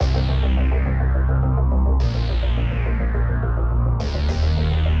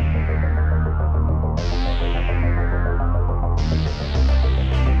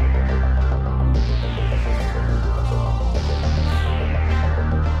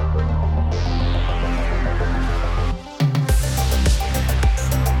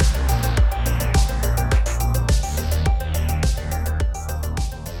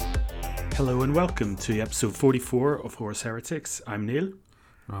Hello and welcome to episode 44 of Horus Heretics. I'm Neil.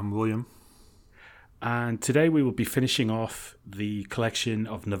 I'm William. And today we will be finishing off the collection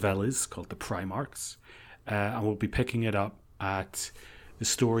of novellas called The Primarchs. And we'll be picking it up at the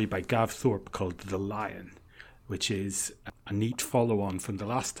story by Gav Thorpe called The Lion, which is a neat follow-on from the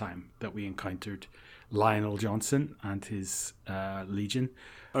last time that we encountered Lionel Johnson and his legion.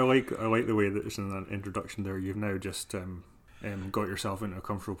 I like the way that it's in that introduction there. You've now just got yourself into a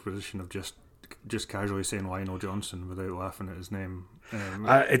comfortable position of just casually saying Lionel Johnson without laughing at his name.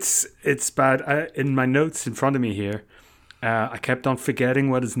 It's bad. In my notes in front of me here, I kept on forgetting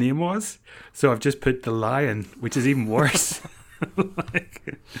what his name was, so I've just put The Lion, which is even worse.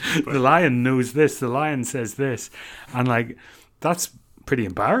 The Lion knows this, the Lion says this, and that's pretty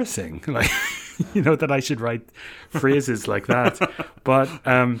embarrassing. That I should write phrases like that. But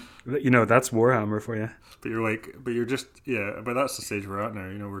that's Warhammer for you. But that's the stage we're at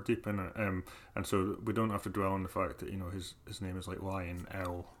now. We're deep in it, and so we don't have to dwell on the fact that his name is like Lion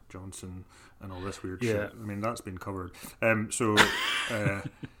L Johnson and all this weird shit. I mean, that's been covered.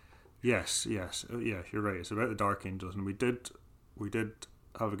 Yes, you're right. It's about the Dark Angels, and we did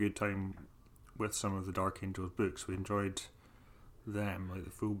have a good time with some of the Dark Angels books. We enjoyed them, like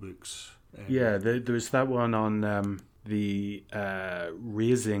the full books. There's that one on the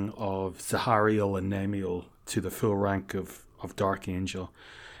raising of Zahariel and Nemiel to the full rank of Dark Angel,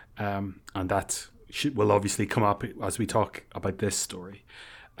 and that will obviously come up as we talk about this story.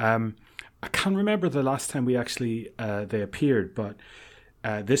 I can't remember the last time we actually they appeared, but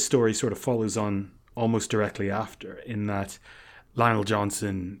this story sort of follows on almost directly after, in that Lionel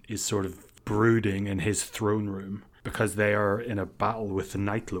Johnson is sort of brooding in his throne room because they are in a battle with the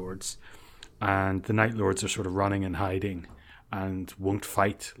Night Lords. And the Night Lords are sort of running and hiding and won't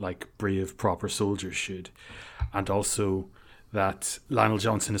fight like brave, proper soldiers should. And also that Lionel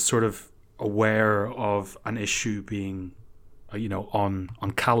Johnson is sort of aware of an issue being,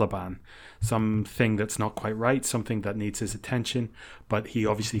 on Caliban. Something that's not quite right, something that needs his attention, but he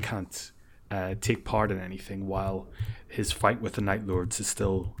obviously can't take part in anything while his fight with the Night Lords is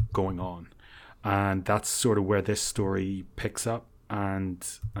still going on. And that's sort of where this story picks up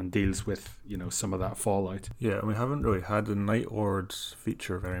and deals with some of that fallout. Yeah, and we haven't really had the Night Lords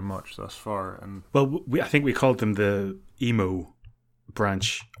feature very much thus far. And I think we called them the emo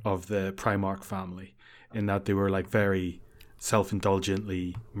branch of the Primarch family, in that they were like very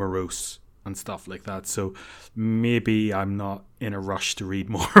self-indulgently morose and stuff like that. So maybe I'm not in a rush to read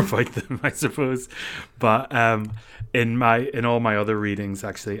more about them, I suppose. But in all my other readings,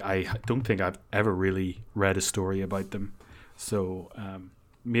 actually, I don't think I've ever really read a story about them. So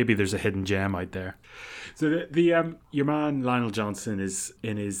maybe there's a hidden gem out there. So your man Lionel Johnson is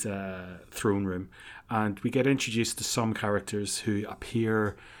in his throne room, and we get introduced to some characters who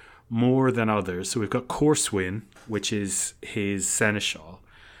appear more than others. So we've got Corswain, which is his seneschal,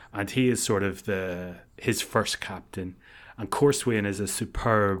 and he is sort of his first captain. And Corswain is a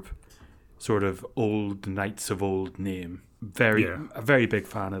superb sort of old Knights of Old name. A very big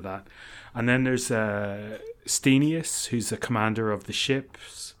fan of that. And then there's Stenius, who's the commander of the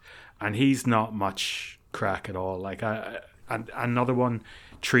ships, and he's not much crack at all. And another one,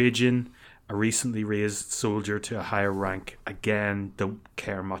 Trajan, a recently raised soldier to a higher rank. Again, don't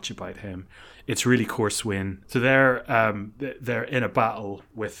care much about him. It's really Corswain. So they're in a battle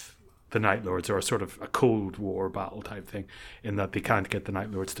with the Night Lords, or a sort of a Cold War battle type thing, in that they can't get the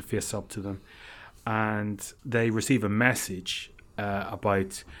Night Lords to face up to them. And they receive a message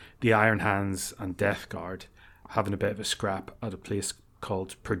about the Iron Hands and Death Guard having a bit of a scrap at a place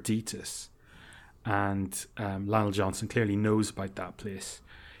called Perditus. And Lionel Johnson clearly knows about that place.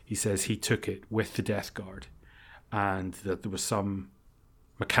 He says he took it with the Death Guard, and that there was some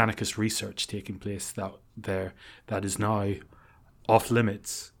Mechanicus research taking place that is now off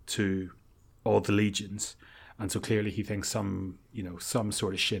limits to all the legions. And so clearly he thinks some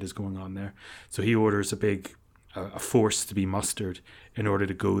sort of shit is going on there. So he orders a force to be mustered in order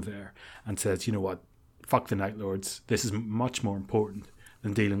to go there, and says, you know what, fuck the Night Lords. This is much more important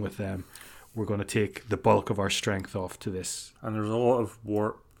than dealing with them. We're going to take the bulk of our strength off to this. And there's a lot of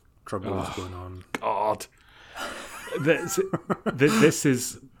warp troubles going on. God. This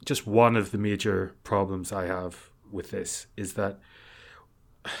is just one of the major problems I have with this, is that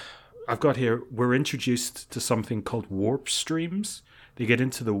I've got here, we're introduced to something called warp streams. They get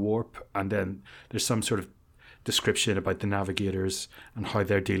into the warp, and then there's some sort of description about the navigators and how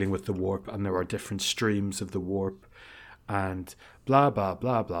they're dealing with the warp, and there are different streams of the warp, and blah, blah,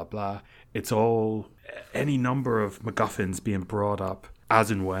 blah, blah, blah. It's all any number of MacGuffins being brought up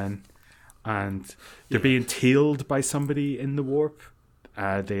as and when, and they're being tailed by somebody in the warp.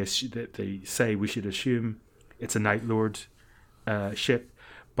 They say we should assume it's a Night Lord ship,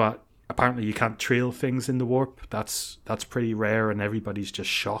 but apparently you can't trail things in the warp. That's pretty rare, and everybody's just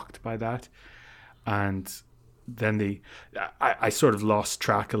shocked by that. And then I sort of lost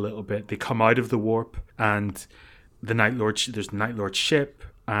track a little bit. They come out of the warp, and there's a Night Lord ship,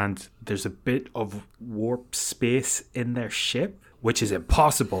 and there's a bit of warp space in their ship, which is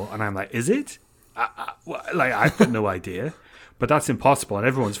impossible. And I'm like, is it? I've got no idea, but that's impossible. And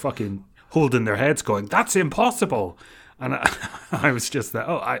everyone's fucking holding their heads going, that's impossible. And I was just like,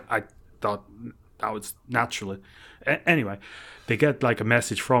 I thought that was natural. Anyway, they get like a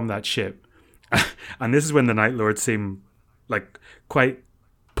message from that ship. And this is when the Night Lords seem like quite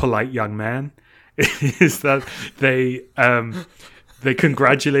polite young men. Is that they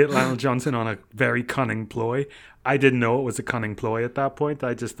congratulate Lionel Johnson on a very cunning ploy. I didn't know it was a cunning ploy at that point.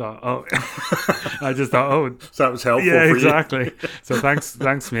 I just thought, so that was helpful. Yeah, for exactly. You. So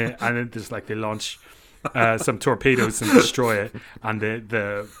thanks, mate. And then just like they launch some torpedoes and destroy it, and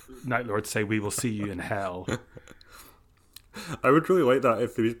the Night Lords say, "We will see you in hell." I would really like that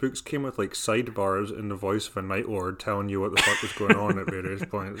if these books came with like sidebars in the voice of a Night Lord telling you what the fuck was going on at various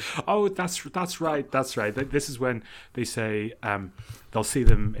points. Oh, that's right. This is when they say they'll see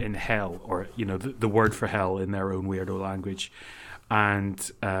them in hell, or the word for hell in their own weirdo language, and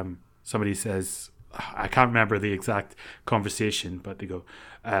somebody says, I can't remember the exact conversation, but they go,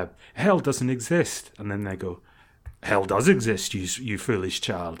 hell doesn't exist, and then they go, hell does exist, you foolish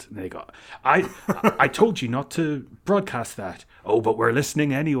child. And they go, I told you not to broadcast that. Oh, but we're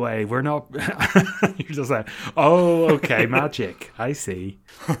listening anyway. We're not. You're just like, oh, okay, magic. I see.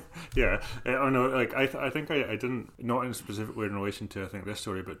 Yeah, I know. Like I think I didn't, not in specifically in relation to I think this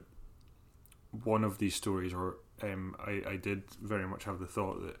story, but one of these stories, or I did very much have the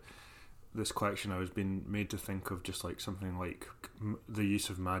thought that this collection I was being made to think of just like something like the use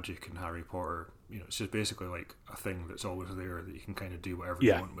of magic in Harry Potter. It's just basically like a thing that's always there that you can kind of do whatever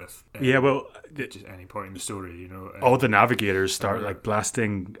you want with. Just any point in the story, all the navigators start like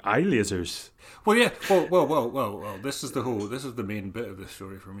blasting eye lasers. Well, yeah. Well. This is the main bit of this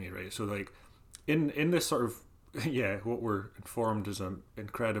story for me, right? So like, in this sort of what we're informed is an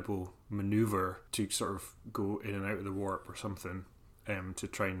incredible maneuver to sort of go in and out of the warp or something, to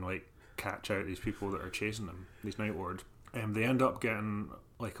try and like catch out these people that are chasing them, these Night Lords. They end up getting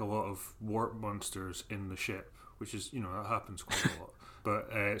like a lot of warp monsters in the ship, which is that happens quite a lot.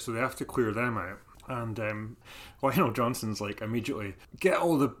 But so they have to clear them out, and Lionel Johnson's like immediately get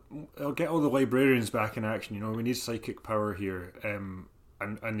all the librarians back in action. We need psychic power here. And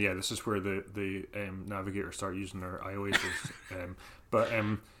this is where the navigators start using their eye lasers. But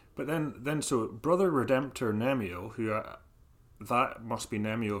then so Brother Redemptor Nemiel, who that must be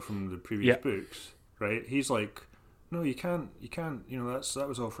Nemiel from the previous books, right? He's like, no, you can't. That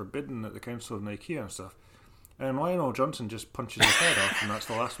was all forbidden at the Council of Nicaea and stuff. And Lionel Johnson just punches his head off, and that's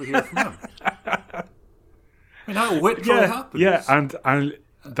the last we hear from him. I mean, how literally happens. Yeah, and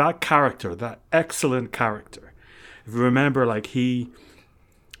that character, that excellent character. If you remember, like he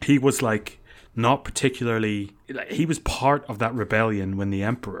was like not particularly. Like, he was part of that rebellion when the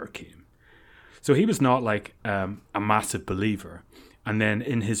Emperor came, so he was not like a massive believer. And then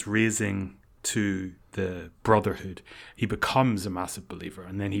in his raising to the Brotherhood, he becomes a massive believer,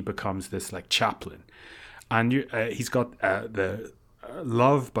 and then he becomes this like chaplain, and he's got the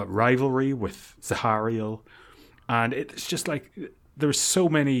love but rivalry with Zahariel, and it's just like there's so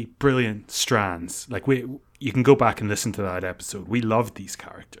many brilliant strands. Like you can go back and listen to that episode. We loved these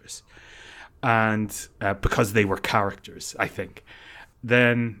characters, and because they were characters, I think.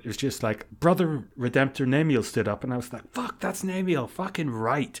 Then it was just like Brother Redemptor Nemiel stood up, and I was like, fuck, that's Nemiel, fucking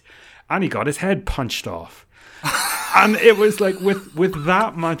right. And he got his head punched off. And it was like with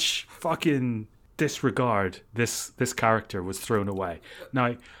that much fucking disregard, this character was thrown away.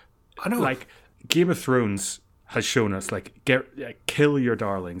 Now, I know, like Game of Thrones has shown us, like, kill your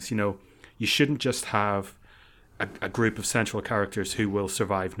darlings. You shouldn't just have a group of central characters who will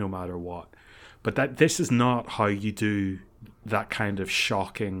survive no matter what. But this is not how you do that kind of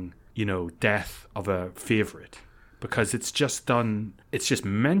shocking, death of a favorite. Because it's just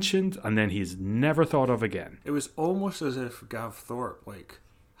mentioned, and then he's never thought of again. It was almost as if Gav Thorpe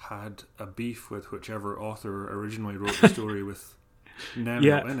had a beef with whichever author originally wrote the story with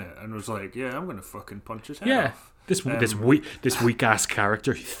Nemiel in it, and was like, I'm going to fucking punch his head off. This weak ass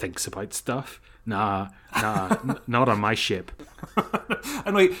character who thinks about stuff. Nah, not on my ship.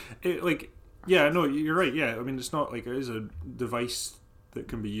 And you're right. Yeah, I mean, it's not like it is a device that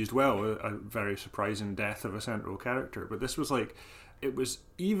can be used well, a very surprising death of a central character. But this was like, it was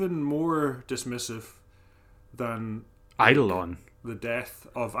even more dismissive than Eidolon. The death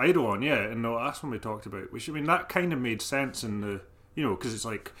of Eidolon, yeah, and the last one we talked about, which, I mean, that kind of made sense in the, because it's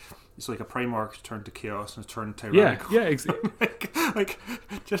like a Primarch turned to chaos and turned tyrannical. Yeah, exactly.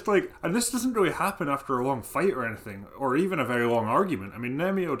 And this doesn't really happen after a long fight or anything, or even a very long argument. I mean,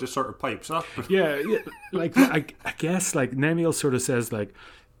 Nemiel just sort of pipes up. Yeah. Like I guess like Nemiel sort of says like,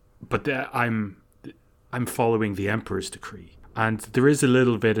 but I'm following the Emperor's decree, and there is a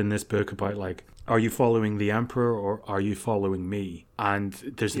little bit in this book about like, are you following the Emperor or are you following me? And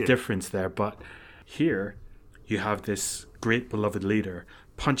there's a difference there. But here you have this great beloved leader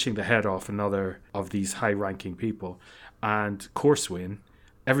punching the head off another of these high-ranking people, and Corsoin,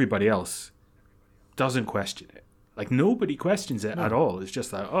 everybody else, doesn't question it. Like, nobody questions it at all. It's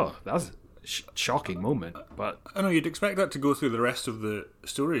just like, oh, that's a shocking moment. But I know you'd expect that to go through the rest of the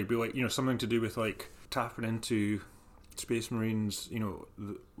story. It'd be like, something to do with like tapping into Space Marines,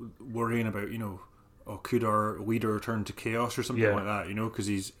 worrying about, could our leader turn to chaos or something like that, because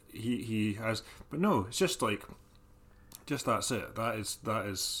he has, but no, it's just like, that's it. That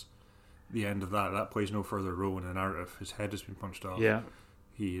is the end of that. That plays no further role in the narrative. His head has been punched off. Yeah.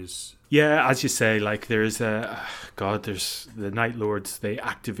 He is... Yeah, as you say, like there's there's the Night Lords, they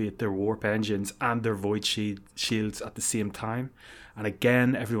activate their warp engines and their void shields at the same time. And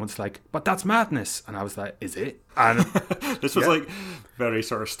again, everyone's like, but that's madness. And I was like, is it? And this was like very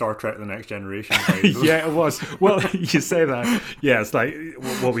sort of Star Trek The Next Generation. Yeah, it was. Well, you say that. Yeah, it's like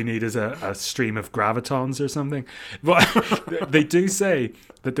what we need is a stream of gravitons or something. But they do say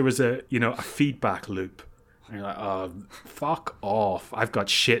that there was a feedback loop. And you're like, oh, fuck off. I've got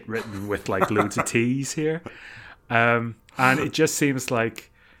shit written with like loads of T's here. And it just seems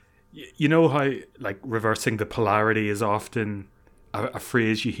like, how like reversing the polarity is often a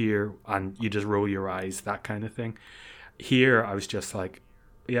phrase you hear and you just roll your eyes, that kind of thing. Here, I was just like,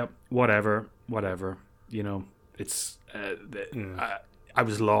 yep, whatever. It's I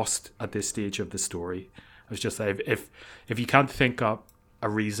was lost at this stage of the story. I was just like, if you can't think up a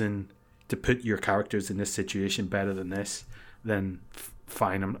reason to put your characters in this situation better than this, then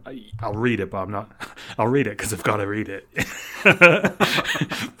fine. I'll read it, but I'm not. I'll read it because I've got to read it.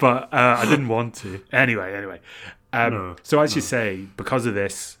 But I didn't want to. Anyway. No. You say, because of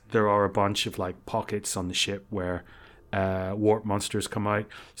this, there are a bunch of like pockets on the ship where warp monsters come out.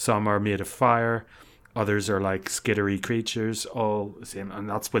 Some are made of fire, others are like skittery creatures, all the same. And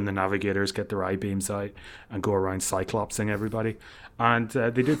that's when the navigators get their eye beams out and go around cyclopsing everybody. And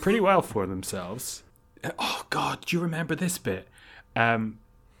they did pretty well for themselves. Oh God, do you remember this bit?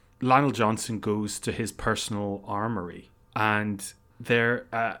 Lionel Johnson goes to his personal armory, and there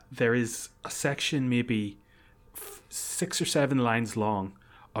is a section maybe 6 or 7 lines long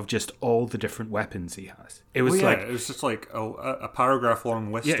of just all the different weapons he has. It was it was just like a paragraph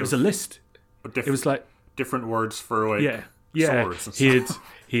long list. Yeah, it was a list. It was like different words for like swords and stuff.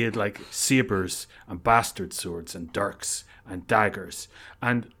 He had like sabers and bastard swords and dirks and daggers,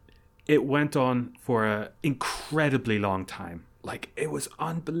 and it went on for an incredibly long time. Like, it was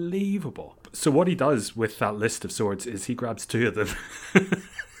unbelievable. So what he does with that list of swords is he grabs 2 of them.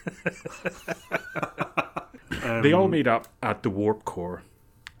 They all meet up at the Warp Core.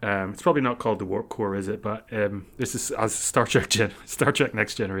 It's probably not called the Warp Core, is it? But this is as Star Trek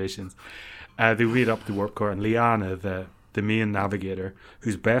Next Generations. They meet up at the Warp Core, and Liana, the main navigator,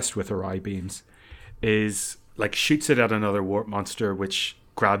 who's best with her eye beams, is like shoots it at another warp monster, which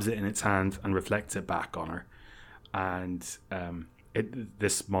grabs it in its hand and reflects it back on her. And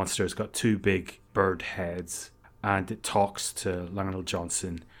this monster's got 2 big bird heads, and it talks to Lionel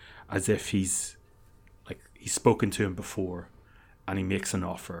Johnson as if he's spoken to him before, and he makes an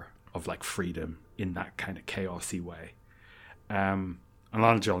offer of like freedom in that kind of chaosy way. And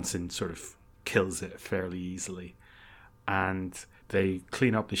Lionel Johnson sort of kills it fairly easily, and they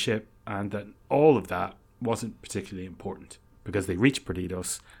clean up the ship, and then all of that wasn't particularly important because they reach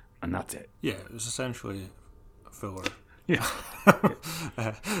Perdidos, and that's it. Yeah, it was essentially a filler. Yeah.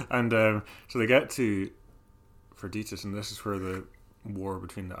 And so they get to Perdidos, and this is where the war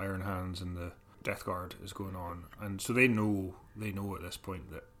between the Iron Hands and the Death Guard is going on, and so they know at this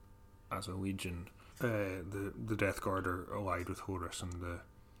point that as a legion, the Death Guard are allied with Horus, and the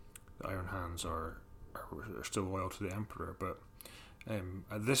Iron Hands are still loyal to the Emperor. But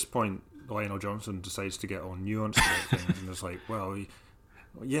at this point, Lionel Johnson decides to get all nuanced about things, and it's like, well,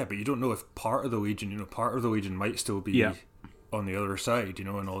 yeah, but you don't know if part of the legion might still be on the other side,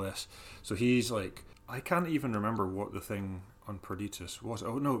 and all this. So he's like, I can't even remember what the thing on Perdidos was.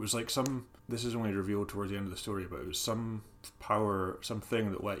 Oh no, it was like this is only revealed towards the end of the story, but it was some power,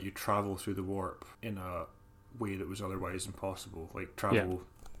 something that let you travel through the warp in a way that was otherwise impossible, like travel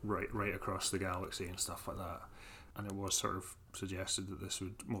right across the galaxy and stuff like that. and it was sort of suggested that this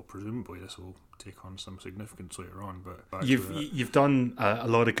would, well, presumably this will take on some significance later on. But you've done a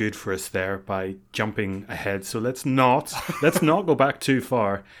lot of good for us there by jumping ahead. So let's not go back too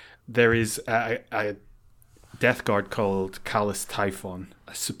far. There is a Death Guard called Callus Typhon,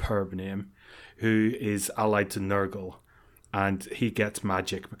 a superb name, who is allied to Nurgle, and he gets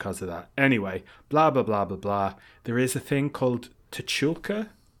magic because of that. Anyway, blah blah blah blah blah. There is a thing called Tuchulka.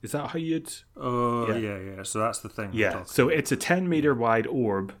 Is that how you'd? Oh, yeah. So that's the thing. Yeah. So it's a 10-meter wide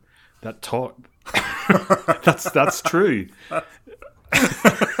orb that that's true.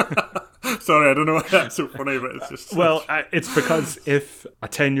 Sorry, I don't know why that's so funny, but it's just... Well, it's because if a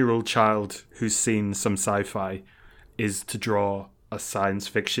 10-year-old child who's seen some sci-fi is to draw a science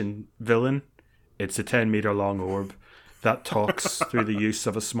fiction villain, it's a 10-meter long orb that talks through the use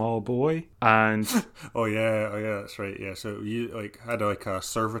of a small boy. And oh yeah, that's right. Yeah, so you had a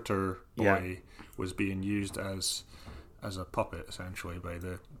servitor boy was being used as a puppet essentially by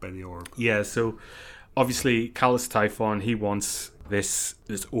the orb. Yeah, so obviously Callus Typhon, he wants this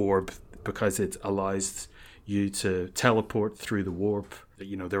orb because it allows you to teleport through the warp.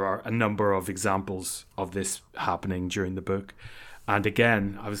 You know, there are a number of examples of this happening during the book. And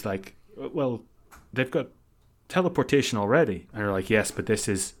again, I was like, well, they've got teleportation already. And they're like, yes, but this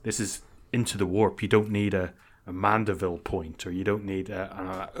is into the warp. You don't need a Mandeville point, or you don't need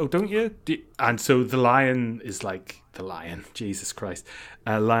don't you? And so the Lion is like, Jesus Christ.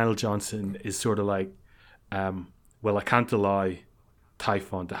 Lionel Johnson is sort of like, well, I can't allow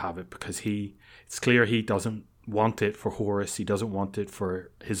Typhon to have it because it's clear he doesn't want it for Horus. He doesn't want it for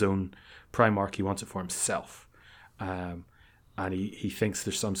his own Primarch. He wants it for himself. And he thinks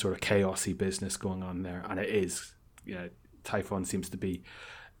there's some sort of chaosy business going on there, and it is. Yeah, Typhon seems to be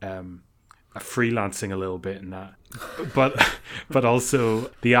freelancing a little bit in that, but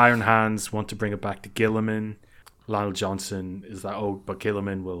also the Iron Hands want to bring it back to Guilliman. Lionel Johnson is like, but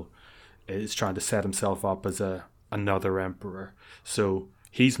Guilliman is trying to set himself up as another emperor, so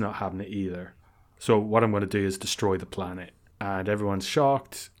he's not having it either. So what I'm going to do is destroy the planet, and everyone's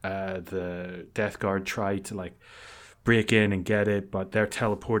shocked. The Death Guard try to break in and get it, but they're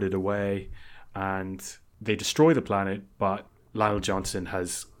teleported away, and they destroy the planet. But Lionel Johnson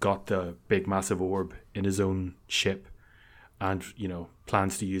has got the big massive orb in his own ship, and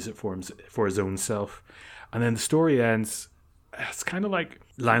plans to use it for his own self. And then the story ends. It's kind of like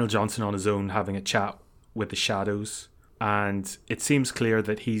Lionel Johnson on his own having a chat with the Shadows, and it seems clear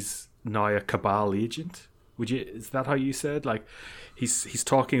that he's now a Cabal agent. Is that how you said? He's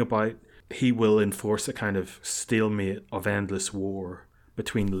talking about he will enforce a kind of stalemate of endless war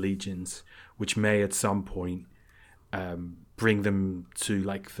between the legions, which may at some point bring them to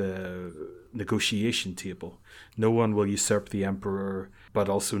the negotiation table. No one will usurp the Emperor, but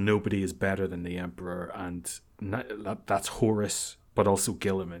also nobody is better than the Emperor, and that's Horus, but also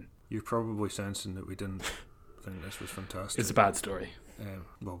Guilliman. You're probably sensing that we didn't think this was fantastic. It's a bad story.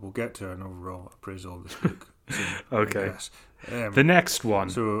 Well, we'll get to an overall appraisal of this book soon. Okay. The next one,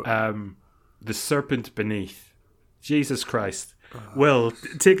 The Serpent Beneath. Jesus Christ. Well,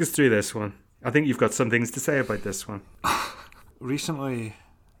 take us through this one. I think you've got some things to say about this one. Recently,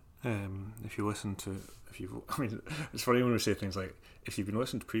 it's funny when we say things like, if you've been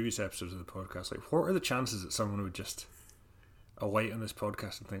listening to previous episodes of the podcast, what are the chances that someone would just alight on this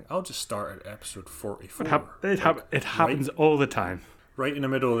podcast and think, I'll just start at episode 44? It happens all the time. Right in the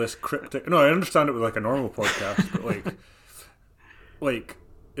middle of this cryptic... No, I understand it with a normal podcast, but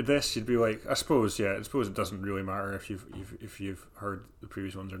this, you'd be like, I suppose it doesn't really matter if you've heard the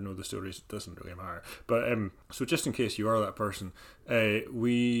previous ones or know the stories. It doesn't really matter. But so just in case you are that person,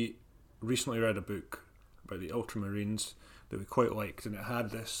 we recently read a book about the Ultramarines that we quite liked, and it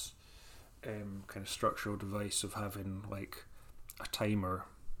had this kind of structural device of having a timer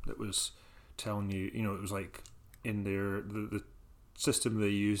that was telling you, it was in the system they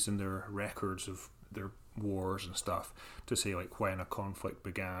used in their records of their wars and stuff to say when a conflict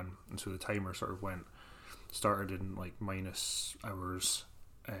began, and so the timer sort of started in minus hours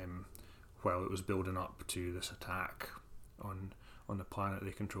while it was building up to this attack on the planet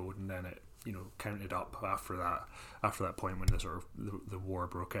they controlled, and then it counted up after that point when the war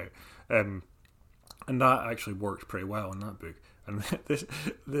broke out, and that actually worked pretty well in that book. And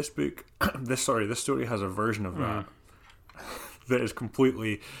this story has a version of that that is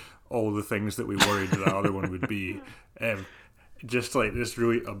completely all the things that we worried that the other one would be. Just this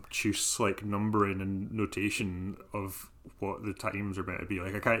really obtuse numbering and notation of what the times are meant to be.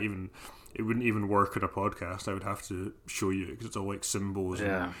 It wouldn't even work in a podcast. I would have to show you because it's all symbols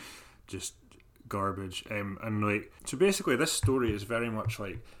and just garbage. And like, so basically this story is very much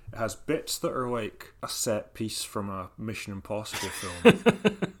like, it has bits that are like a set piece from a Mission Impossible film,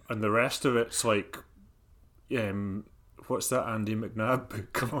 and the rest of it's like, what's that Andy McNabb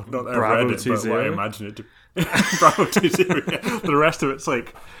book? Oh, not that I've read it, but what I imagine it to be. Bravo 20. Yeah. The rest of it's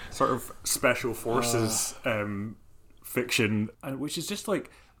like sort of special forces fiction, and which is just like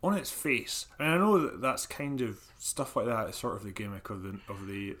on its face. And I know that that's kind of stuff like that is sort of the gimmick of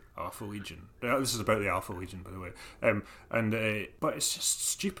the Alpha Legion. This is about the Alpha Legion, by the way. But it's just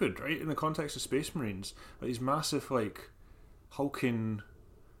stupid, right? In the context of Space Marines, like these massive, like hulking,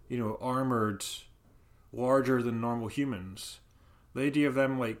 armored, larger than normal humans. The idea of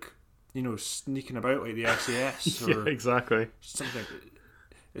them like, sneaking about like the SAS or exactly something.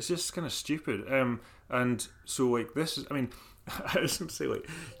 It's just kind of stupid. And so like this is, I mean, I was going to say, like,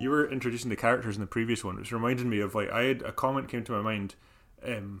 you were introducing the characters in the previous one, which reminded me of, like, a comment came to my mind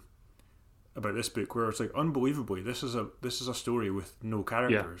about this book where it's like, unbelievably, this is a story with no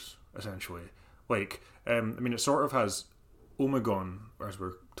characters, essentially. Like, I mean, it sort of has Omegon, as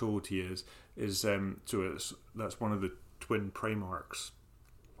we're told he is that's one of the twin Primarchs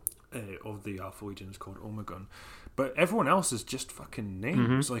of the Alpha Legion, is called Omegon. But everyone else is just fucking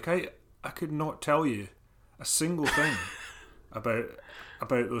names. Like, I could not tell you a single thing about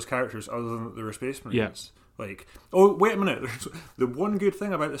those characters other than that they were Space Marines. Like, oh, wait a minute. The one good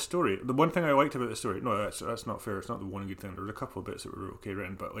thing about this story, the one thing I liked about the story, no, that's not fair. It's not the one good thing. There was a couple of bits that were okay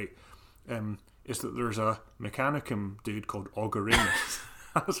written, but like, is that there's a Mechanicum dude called Auguramus.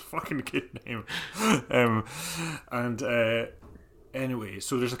 That's a fucking good name. Anyway,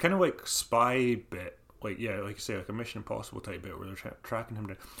 so there's a kind of like spy bit, like like you say, like a Mission Impossible type bit where they're tracking him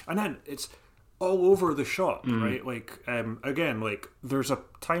down, and then it's all over the shop, right? Like, again, like there's a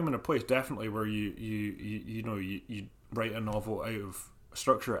time and a place definitely where you write a novel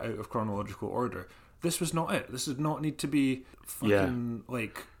structure out of chronological order. This was not it. This did not need to be fucking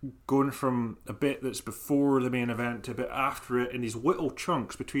like going from a bit that's before the main event to a bit after it in these little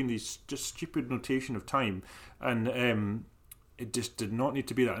chunks between these just stupid notation of time, and it just did not need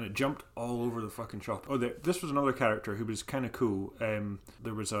to be that, and it jumped all over the fucking shop. Oh, this was another character who was kind of cool.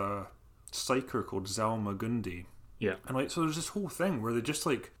 There was a psyker called Zalma Gundi. Yeah. And like, so there's this whole thing where they just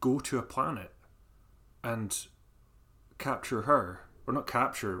like go to a planet and capture her. Or not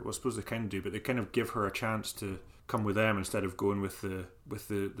capture, well, I suppose they kind of do, but they kind of give her a chance to come with them instead of going with the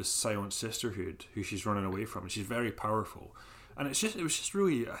Silent Sisterhood, who she's running away from. And she's very powerful. And I thought it was just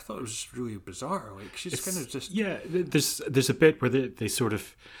really bizarre. Like, she's kind of just... Yeah, there's a bit where they sort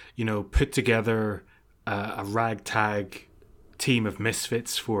of, put together a ragtag team of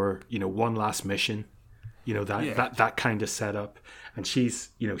misfits for one last mission, that kind of setup, and she's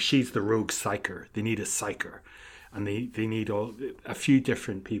the rogue psyker. They need a psyker, and they need a few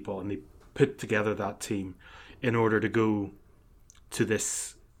different people, and they put together that team in order to go to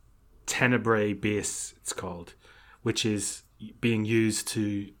this Tenebrae base, it's called, which is being used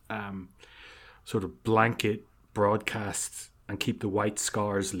to sort of blanket broadcast and keep the White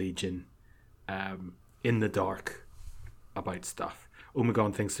Scars Legion in the dark about stuff.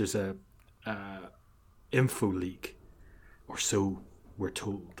 Omegon thinks there's a info leak, or so we're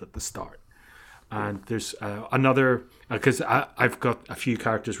told at the start. And there's another, because I've got a few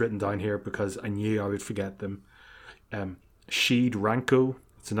characters written down here because I knew I would forget them. Sheed Ranko,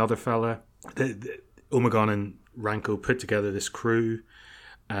 it's another fella. Omegon and Ranko put together this crew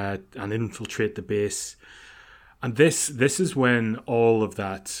and infiltrate the base. And this is when all of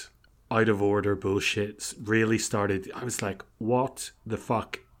that out of order bullshit really started. I was like, what the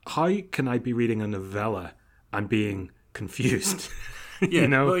fuck? How can I be reading a novella and being confused? Yeah,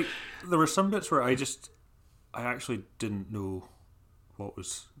 like, there were some bits where I actually didn't know what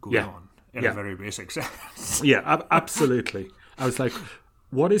was going on in a very basic sense. Yeah, absolutely. I was like,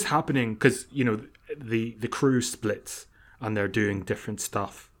 what is happening? Because, the crew splits and they're doing different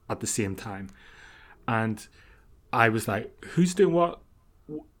stuff at the same time. And I was like, who's doing what?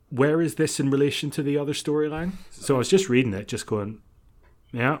 Where is this in relation to the other storyline? So I was just reading it, just going,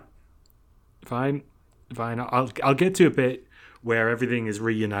 yeah, fine. I'll get to a bit where everything is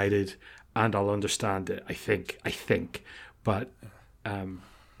reunited and I'll understand it. I think. But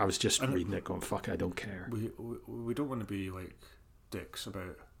I was just reading it, going, fuck, I don't care. We don't want to be like dicks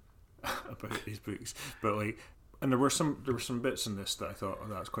about these books, but like, and there were some bits in this that I thought,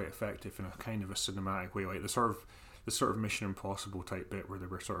 that was quite effective in a kind of a cinematic way, like the sort of Mission Impossible type bit where they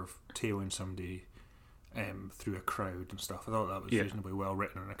were sort of tailing somebody through a crowd and stuff. I thought that was reasonably well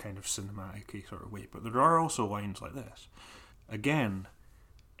written in a kind of cinematic sort of way. But there are also lines like this. Again,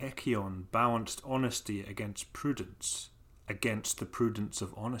 Echion balanced honesty against prudence, against the prudence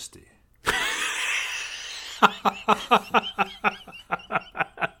of honesty.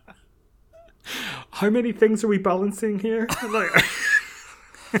 How many things are we balancing here?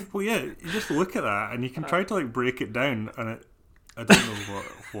 Well, yeah, you just look at that and you can try to like break it down, and I don't know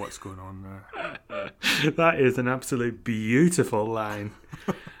what's going on there. That is an absolute beautiful line.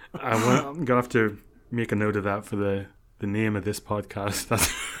 I'm gonna have to make a note of that for the name of this podcast.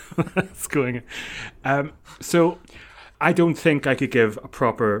 That's going. So I don't think I could give a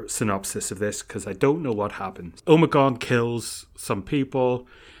proper synopsis of this because I don't know what happens. Omegon kills some people.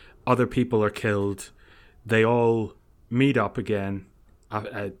 Other people are killed. They all meet up again,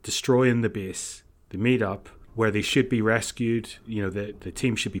 destroying the base. They meet up where they should be rescued. You know, the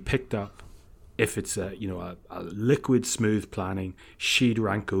team should be picked up. If it's a liquid smooth planning, Sheed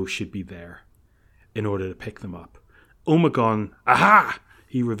Ranko should be there in order to pick them up. Omegon, aha!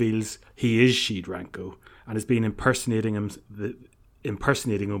 He reveals he is Sheed Ranko and has been impersonating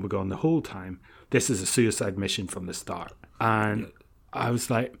Omegon the whole time. This is a suicide mission from the start. And I was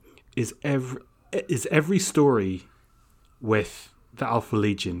like, is every story with the Alpha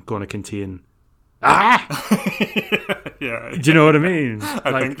Legion going to contain Yeah. Do you know what I mean?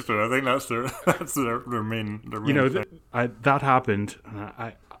 I think so. I think that's their main you know, thing. That happened.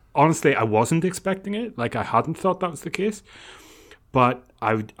 I honestly, I wasn't expecting it. Like, I hadn't thought that was the case. But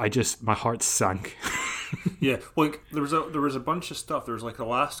I just, my heart sank. Yeah, like there was a bunch of stuff. There was like the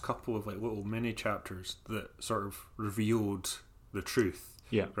last couple of like little mini chapters that sort of revealed the truth.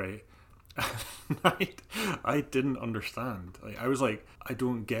 Yeah. Right. I didn't understand. Like, I was like, I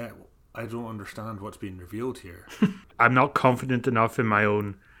don't understand what's being revealed here. I'm not confident enough in my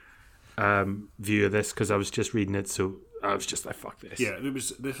own view of this because I was just reading it, so I was just like, fuck this. Yeah,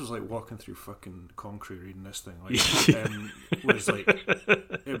 this was like walking through fucking concrete reading this thing. Like,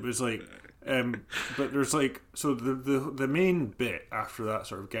 but there's like, so the main bit after that,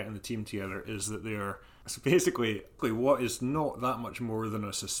 sort of getting the team together, is that they are, so basically what is not that much more than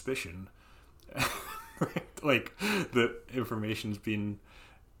a suspicion. Like, the information's been,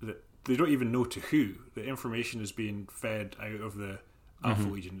 that they don't even know to who. The information is being fed out of the Alpha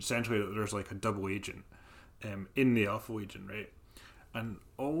Legion. Essentially, that there's like a double agent in the Alpha Legion, right? And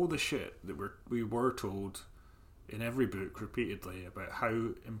all the shit that we were told in every book repeatedly about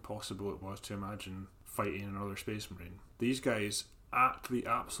how impossible it was to imagine fighting another Space Marine. These guys, at the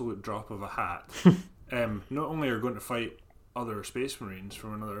absolute drop of a hat, not only are going to fight other Space Marines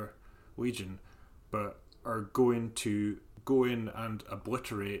from another Legion, but are going to go in and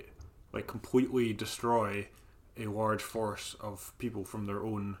obliterate, like completely destroy a large force of people from their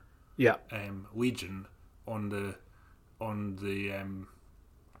own Legion on the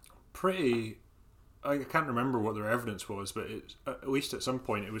pretty, I can't remember what their evidence was, but it, at least at some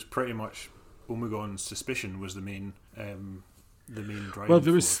point it was pretty much Omegon's suspicion was the main driving Well,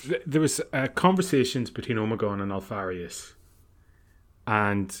 force. there was conversations between Omegon and Alfarius,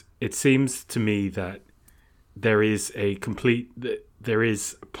 and it seems to me that there is a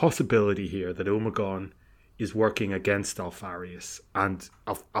possibility here that Omegon is working against Alfarius, and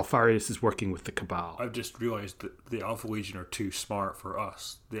Alfarius is working with the Cabal. I've just realised that the Alpha Legion are too smart for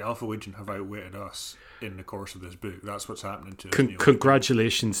us. The Alpha Legion have outwitted us in the course of this book. That's what's happening to us.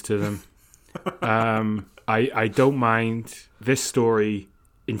 Congratulations to them. I don't mind. This story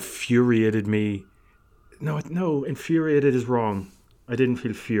infuriated me. No, infuriated is wrong. I didn't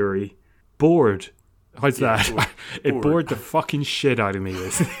feel fury. Bored. How's that? Bored. It bored the fucking shit out of me.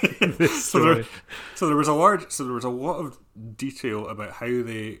 This story. So there was a lot of detail about how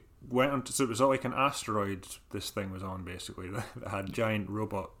they went on. So it was like an asteroid. This thing was on basically that had giant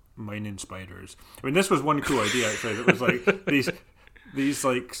robot mining spiders. I mean, this was one cool idea actually. It was like these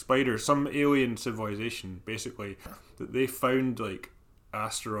like spiders, some alien civilization basically, that they found like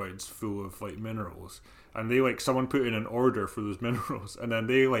asteroids full of like minerals, and they like someone put in an order for those minerals, and then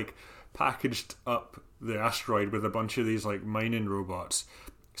they like packaged up the asteroid with a bunch of these like mining robots,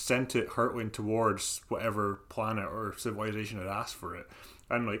 sent it hurtling towards whatever planet or civilization had asked for it,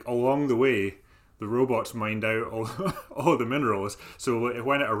 and like along the way the robots mined out all the minerals, so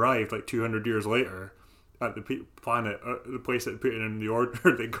when it arrived like 200 years later at the planet, the place that put it in the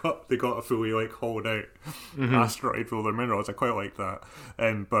order, they got a fully like hauled out asteroid full of their minerals. I quite like that.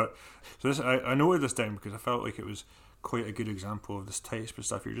 But so this, I noted this down because I felt like it was quite a good example of this type of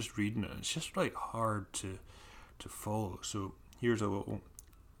stuff. You're just reading it and it's just like hard to follow. So here's a little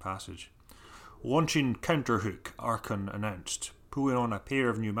passage. Launching counterhook, Arkhan announced, pulling on a pair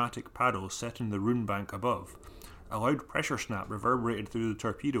of pneumatic paddles set in the rune bank above. A loud pressure snap reverberated through the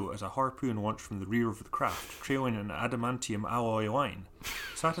torpedo as a harpoon launched from the rear of the craft, trailing an adamantium alloy line.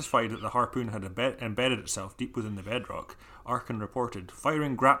 Satisfied that the harpoon had embedded itself deep within the bedrock, Arkhan reported,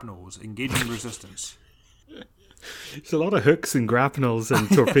 firing grapnels, engaging resistance. There's a lot of hooks and grapnels and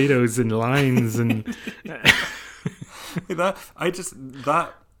torpedoes and lines and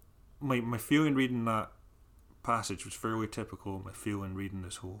my feeling reading that passage was fairly typical of my feeling reading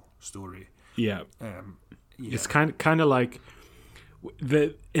this whole story. Yeah. It's kind of like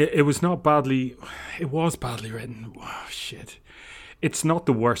it was not badly. It was badly written. Oh, shit. It's not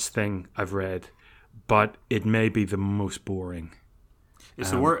the worst thing I've read, but it may be the most boring.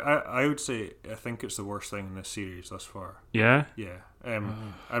 It's the worst. I would say I think it's the worst thing in this series thus far. Yeah. Yeah.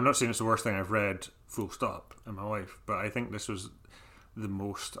 I'm not saying it's the worst thing I've read, full stop, in my life, but I think this was the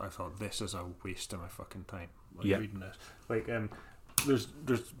most. I thought this is a waste of my fucking time. Reading this. Like, there's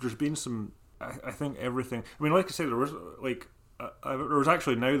been some. I think everything. I mean, like I said, there was like. There was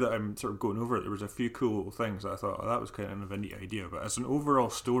actually, now that I'm sort of going over it, there was a few cool things that I thought, that was kind of a neat idea. But as an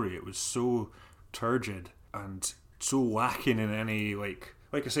overall story, it was so turgid and so lacking in any, like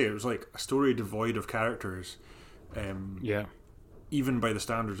I say, it was like a story devoid of characters. Even by the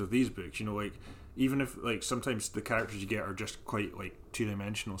standards of these books, like, even if, like, sometimes the characters you get are just quite, like,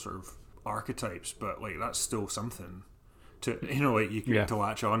 two-dimensional sort of archetypes, but, like, that's still something to, like, you can to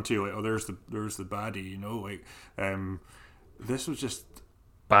latch onto, like, there's the baddie, like, this was just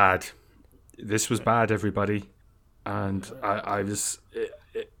bad. This was bad, everybody. And I was,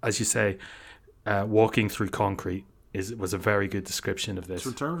 as you say, walking through concrete was a very good description of this. So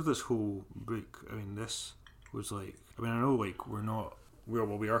in terms of this whole book, I mean, this was like, I know, like,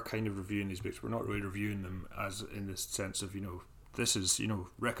 we are kind of reviewing these books. We're not really reviewing them as in this sense of, this is,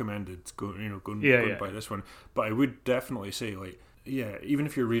 recommended, go buy this one. But I would definitely say, like, yeah, even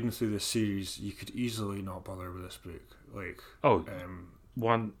if you're reading through this series, you could easily not bother with this book. Like,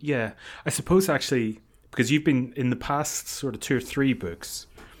 I suppose actually, because you've been in the past sort of 2 or 3 books,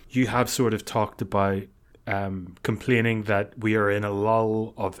 you have sort of talked about complaining that we are in a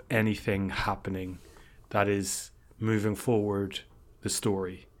lull of anything happening that is moving forward the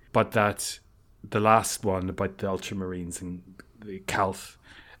story, but that the last one about the Ultramarines and the Calth,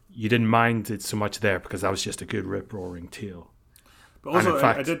 you didn't mind it so much there because that was just a good rip-roaring tale. But also, and in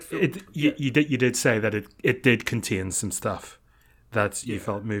fact, I did feel, you did say that it did contain some stuff that you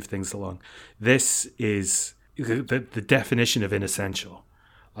felt moved things along. This is the definition of inessential.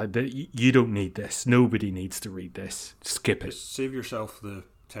 You don't need this. Nobody needs to read this. Skip it. Just save yourself the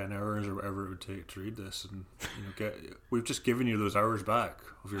 10 hours or whatever it would take to read this, and we've just given you those hours back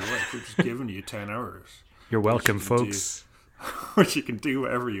of your life. We've just given you 10 hours. You're welcome, folks. Which you can do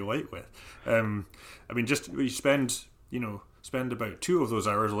whatever you like with. I mean, just you spend about 2 of those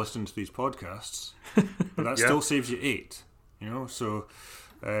hours listening to these podcasts, but that still saves you 8. So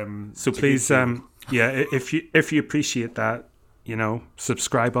please, if you appreciate that,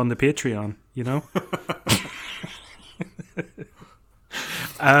 subscribe on the Patreon. Anyway, no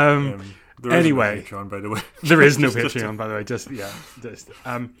Patreon, by the way. There is no Patreon, by the way.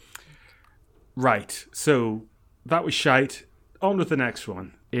 Right. So that was shite. On with the next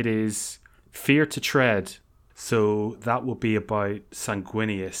one. It is Fear to Tread. So that will be about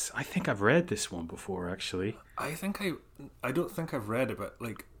Sanguinius. I think I've read this one before, actually. I don't think I've read it, but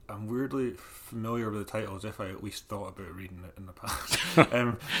like I'm weirdly familiar with the title, as if I at least thought about reading it in the past.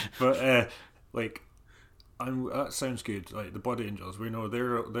 That sounds good. Like the Blood Angels, we know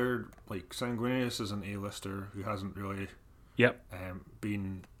they're like, Sanguinius is an A-lister who hasn't really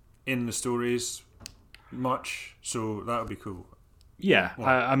been in the stories much, so that would be cool. Yeah,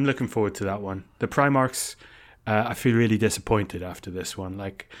 I'm looking forward to that one. The Primarchs, I feel really disappointed after this one.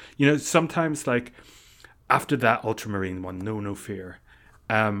 Like, sometimes, like, after that Ultramarine one, No Fear,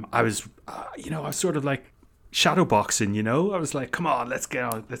 I was sort of like shadowboxing, I was like, come on, let's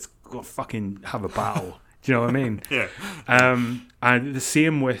go fucking have a battle. Do you know what I mean? Yeah. And the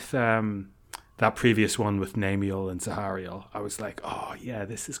same with that previous one with Namiel and Zahariel. I was like, oh yeah,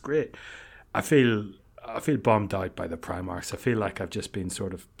 this is great. I feel bummed out by the Primarchs. I feel like I've just been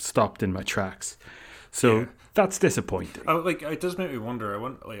sort of stopped in my tracks. So that's disappointing. It does make me wonder.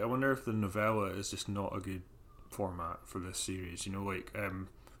 I wonder if the novella is just not a good format for this series.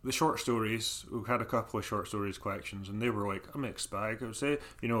 The short stories. We've had a couple of short stories collections, and they were like a mixed bag. I would say,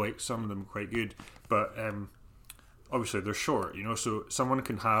 like some of them quite good, but obviously they're short. So someone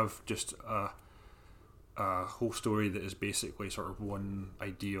can have just a whole story that is basically sort of one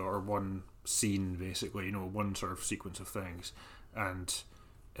idea or one scene, basically, one sort of sequence of things, and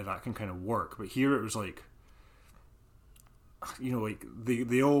that can kind of work. But here it was like, like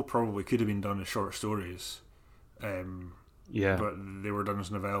they all probably could have been done as short stories, but they were done as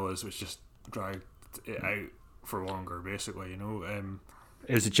novellas, which just dragged it out for longer, basically.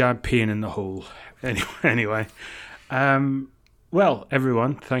 It was a giant pain in the hole. Anyway, Well,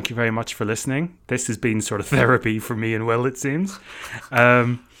 everyone, thank you very much for listening. This has been sort of therapy for me and Will, it seems.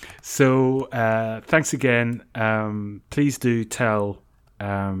 So thanks again. Please do tell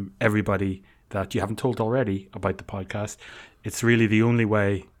everybody that you haven't told already about the podcast. It's really the only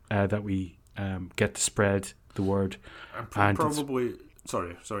way that we get to spread the word. And probably,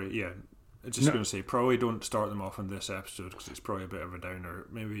 sorry, yeah. Just going to say, probably don't start them off on this episode because it's probably a bit of a downer.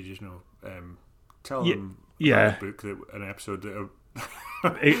 Maybe just tell them about a book an episode that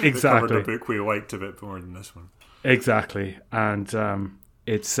exactly covered a book we liked a bit more than this one. Exactly, and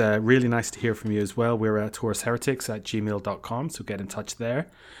it's really nice to hear from you as well. We're at horseheretics@gmail.com, so get in touch there,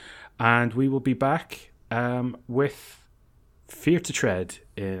 and we will be back with Fear to Tread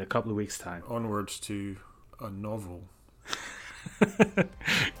in a couple of weeks' time. Onwards to a novel.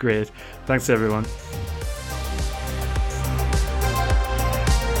 Great. Thanks, everyone.